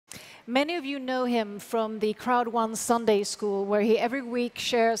Many of you know him from the CROWD1 Sunday School, where he every week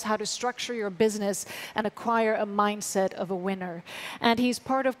shares how to structure your business and acquire a mindset of a winner. And he's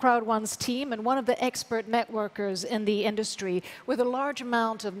part of CROWD1's team and one of the expert networkers in the industry with a large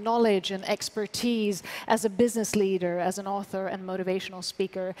amount of knowledge and expertise as a business leader, as an author and motivational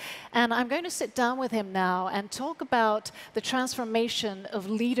speaker. And I'm going to sit down with him now and talk about the transformation of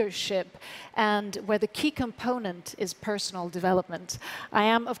leadership and where the key component is personal development. I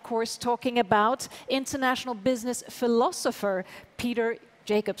am, of course, talking about international business philosopher Peter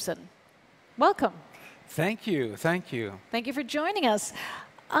Jacobson. Welcome. Thank you. Thank you. Thank you for joining us.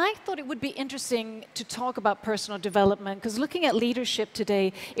 I thought it would be interesting to talk about personal development because looking at leadership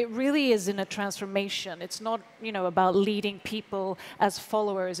today, it really is in a transformation. It's not, about leading people as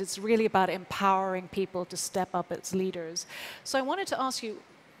followers. It's really about empowering people to step up as leaders. So I wanted to ask you,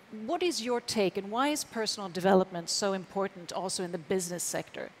 what is your take and why is personal development so important also in the business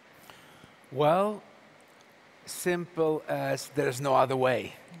sector? Well, simple as there's no other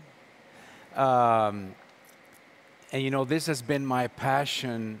way. And this has been my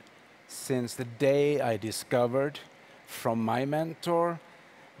passion since the day I discovered from my mentor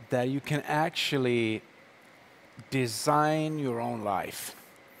that you can actually design your own life.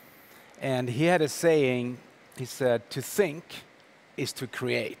 And he had a saying, he said, to think is to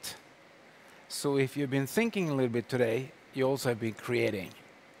create. So if you've been thinking a little bit today, you also have been creating.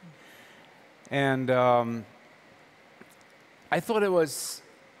 And I thought it was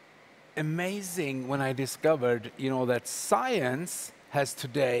amazing when I discovered, that science has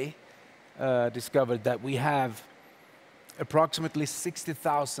today discovered that we have approximately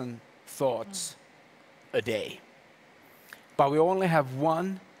 60,000 thoughts a day. But we only have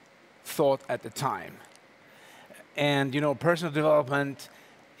one thought at a time. And, personal development,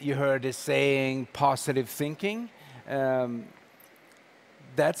 you heard the saying, positive thinking.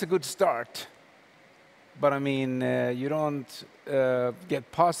 That's a good start. But I mean, you don't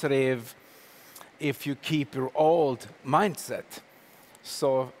get positive if you keep your old mindset.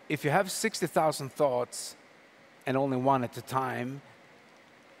 So if you have 60,000 thoughts and only one at a time,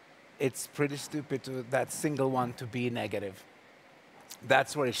 it's pretty stupid to that single one to be negative.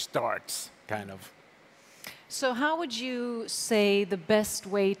 That's where it starts, kind of. So how would you say the best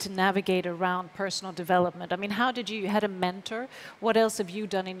way to navigate around personal development? I mean, you had a mentor. What else have you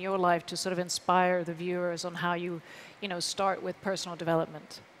done in your life to sort of inspire the viewers on how you, start with personal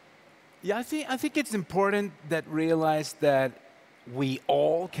development? Yeah, I think it's important that realize that we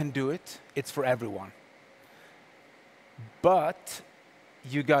all can do it. It's for everyone. But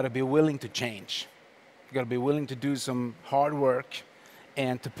you got to be willing to change. You got to be willing to do some hard work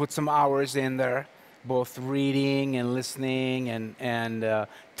and to put some hours in there, both reading and listening and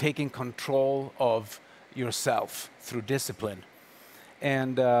taking control of yourself through discipline.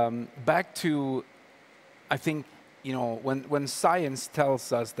 And back to, I think, when science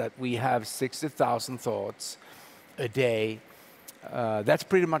tells us that we have 60,000 thoughts a day, that's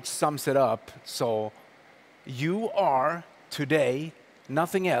pretty much sums it up. So you are today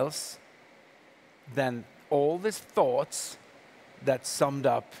nothing else than all these thoughts that summed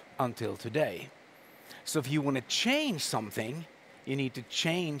up until today. So if you want to change something, you need to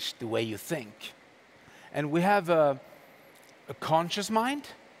change the way you think. And we have a conscious mind,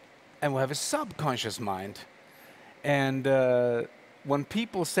 and we have a subconscious mind. And when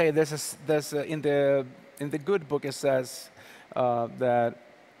people say in the good book it says that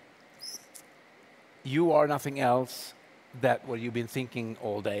you are nothing else than what you've been thinking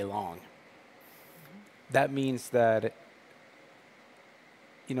all day long. That means that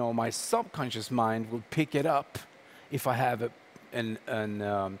my subconscious mind will pick it up if I have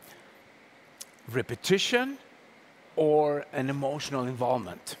an repetition or an emotional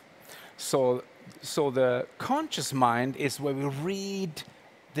involvement. So the conscious mind is where we read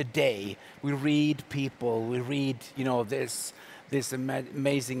the day, we read people, we read this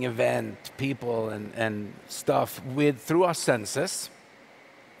amazing event, people and stuff through our senses,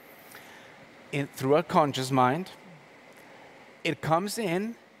 through our conscious mind. It comes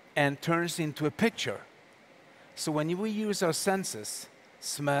in and turns into a picture. So when we use our senses,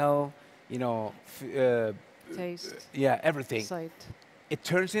 smell, taste, everything, sight, it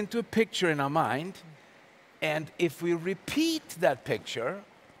turns into a picture in our mind. And if we repeat that picture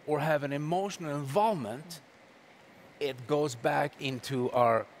or have an emotional involvement, it goes back into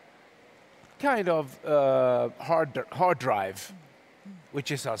our kind of hard drive,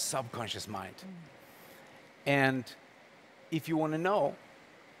 which is our subconscious mind. And if you want to know,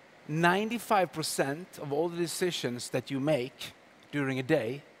 95% of all the decisions that you make during a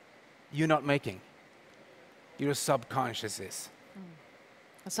day, you're not making. Your subconscious is.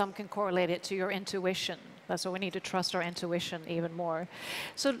 Some can correlate it to your intuition. That's why we need to trust our intuition even more.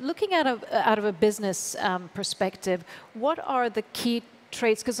 So looking out of a business perspective, what are the key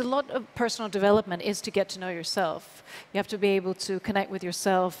traits? Because a lot of personal development is to get to know yourself. You have to be able to connect with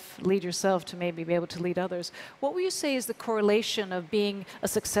yourself, lead yourself to maybe be able to lead others. What would you say is the correlation of being a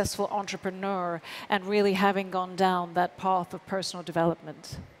successful entrepreneur and really having gone down that path of personal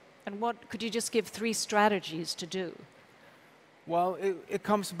development? And what could you just give 3 strategies to do? Well, it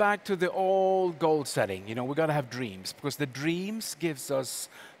comes back to the old goal setting. You know, we got to have dreams, because the dreams gives us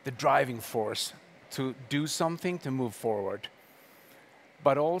the driving force to do something, to move forward.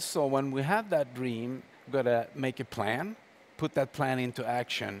 But also, when we have that dream, we've got to make a plan, put that plan into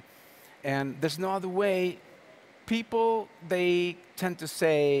action. And there's no other way. People, they tend to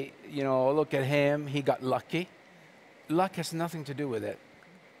say, you know, look at him, he got lucky. Luck has nothing to do with it,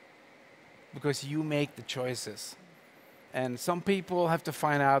 because you make the choices. And some people have to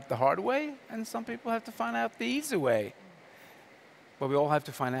find out the hard way, and some people have to find out the easy way. But we all have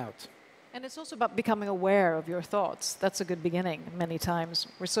to find out. And it's also about becoming aware of your thoughts. That's a good beginning many times.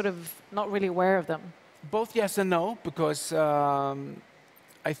 We're sort of not really aware of them. Both yes and no, because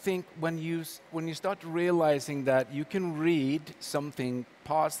I think when you start realizing that you can read something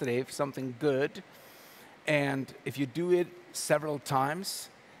positive, something good, and if you do it several times,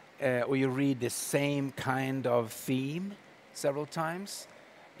 or you read the same kind of theme several times,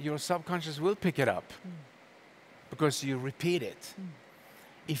 your subconscious will pick it up because you repeat it.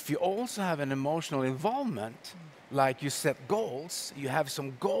 If you also have an emotional involvement, like you set goals, you have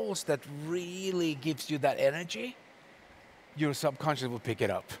some goals that really gives you that energy, your subconscious will pick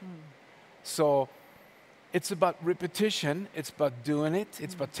it up. So it's about repetition, it's about doing it,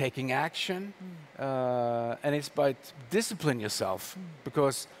 it's about taking action, and it's about discipline yourself,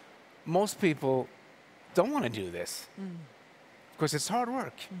 because most people don't want to do this, because it's hard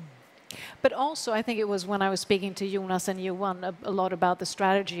work. But also, I think it was when I was speaking to Jonas and Johan a lot about the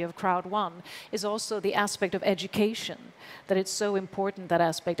strategy of CROWD1, is also the aspect of education, that it's so important, that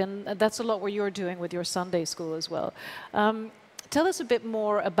aspect. And that's a lot what you're doing with your Sunday school as well. Tell us a bit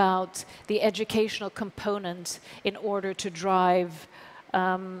more about the educational component in order to drive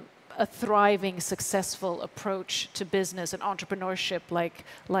a thriving, successful approach to business and entrepreneurship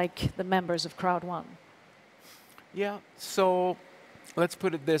like the members of CROWD1. Yeah, so let's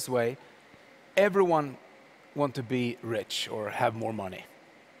put it this way. Everyone wants to be rich or have more money,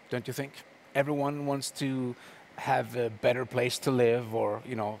 don't you think? Everyone wants to have a better place to live, or,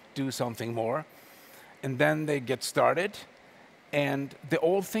 you know, do something more. And then they get started, and the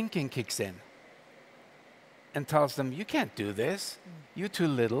old thinking kicks in and tells them, you can't do this. You're too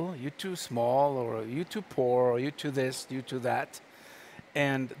little, you're too small, or you're too poor, or you're too this, you're too that.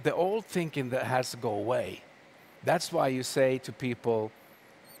 And the old thinking that has to go away. That's why you say to people,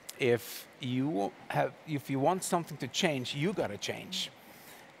 if you want something to change, you got to change.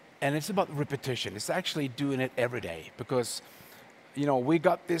 And it's about repetition. It's actually doing it every day, because, you know, we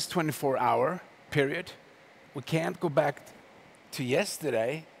got this 24-hour period. We can't go back to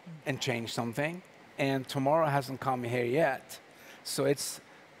yesterday and change something, and tomorrow hasn't come here yet. So it's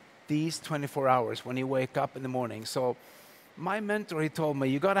these 24 hours when you wake up in the morning. So my mentor, he told me,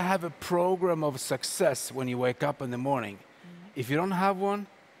 you got to have a program of success when you wake up in the morning. If you don't have one,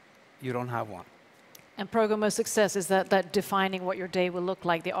 you don't have one. And program of success, is that defining what your day will look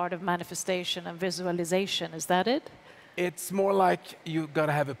like, the art of manifestation and visualization, is that it? It's more like you got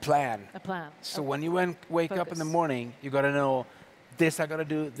to have a plan. A plan. So when you wake up in the morning, you got to know, this I got to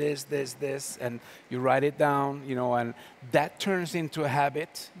do, this, and you write it down, you know, and that turns into a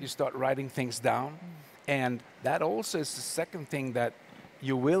habit. You start writing things down. And that also is the second thing that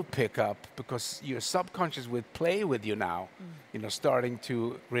you will pick up, because your subconscious will play with you now, you know, starting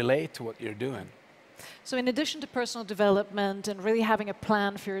to relate to what you're doing. So in addition to personal development and really having a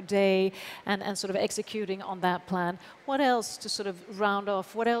plan for your day and sort of executing on that plan, what else, to sort of round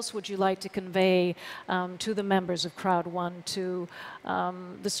off, what else would you like to convey to the members of CROWD1, to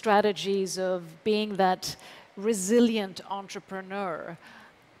the strategies of being that resilient entrepreneur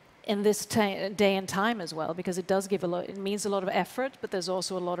in this day and time as well? Because it does give a lot, it means a lot of effort, but there's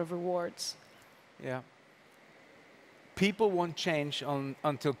also a lot of rewards. Yeah. People won't change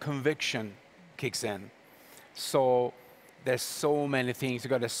until conviction kicks in. So there's so many things.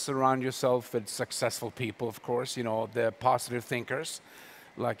 You got to surround yourself with successful people, of course, you know, the positive thinkers,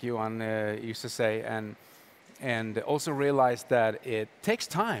 like Johan used to say, and also realize that it takes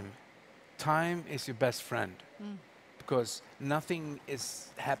time. Time is your best friend, because nothing is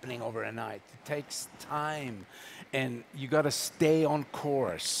happening overnight. It takes time, and you got to stay on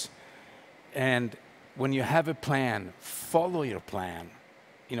course. And when you have a plan, follow your plan.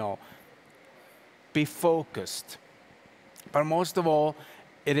 be focused. But most of all,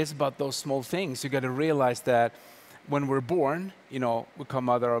 it is about those small things. You got to realize that when we're born, we come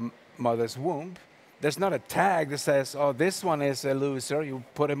out of our mother's womb. There's not a tag that says, oh, this one is a loser. You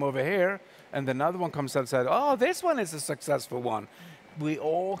put him over here. And another one comes out and says, oh, this one is a successful one. We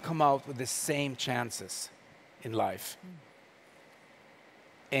all come out with the same chances in life.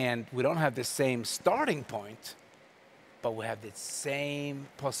 And we don't have the same starting point, but we have the same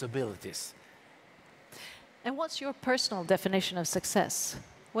possibilities. And what's your personal definition of success?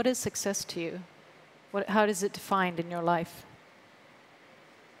 What is success to you? How is it defined in your life?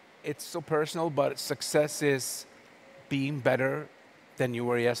 It's so personal, but success is being better than you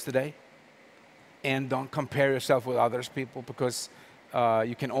were yesterday. And don't compare yourself with others people, because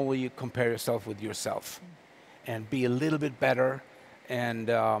you can only compare yourself with yourself. And be a little bit better, and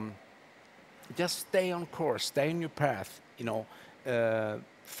just stay on course, stay on your path,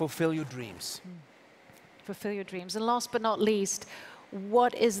 fulfill your dreams. Fulfill your dreams. And last but not least,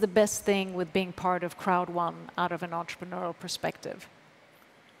 what is the best thing with being part of CROWD1 out of an entrepreneurial perspective?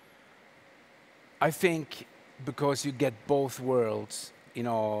 I think because you get both worlds.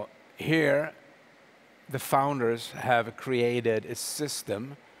 Here the founders have created a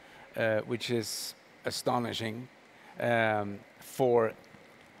system which is astonishing for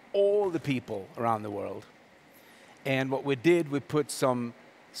all the people around the world. And what we did, we put some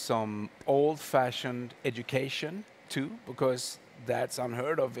old-fashioned education too, because that's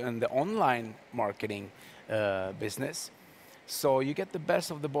unheard of in the online marketing business. So you get the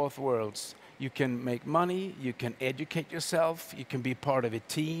best of the both worlds. You can make money, you can educate yourself, you can be part of a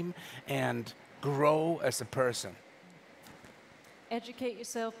team and grow as a person. Educate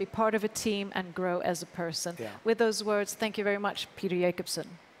yourself, be part of a team, and grow as a person. Yeah. With those words, thank you very much, Peter Jacobson.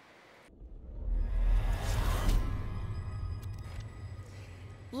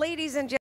 Ladies and gentlemen,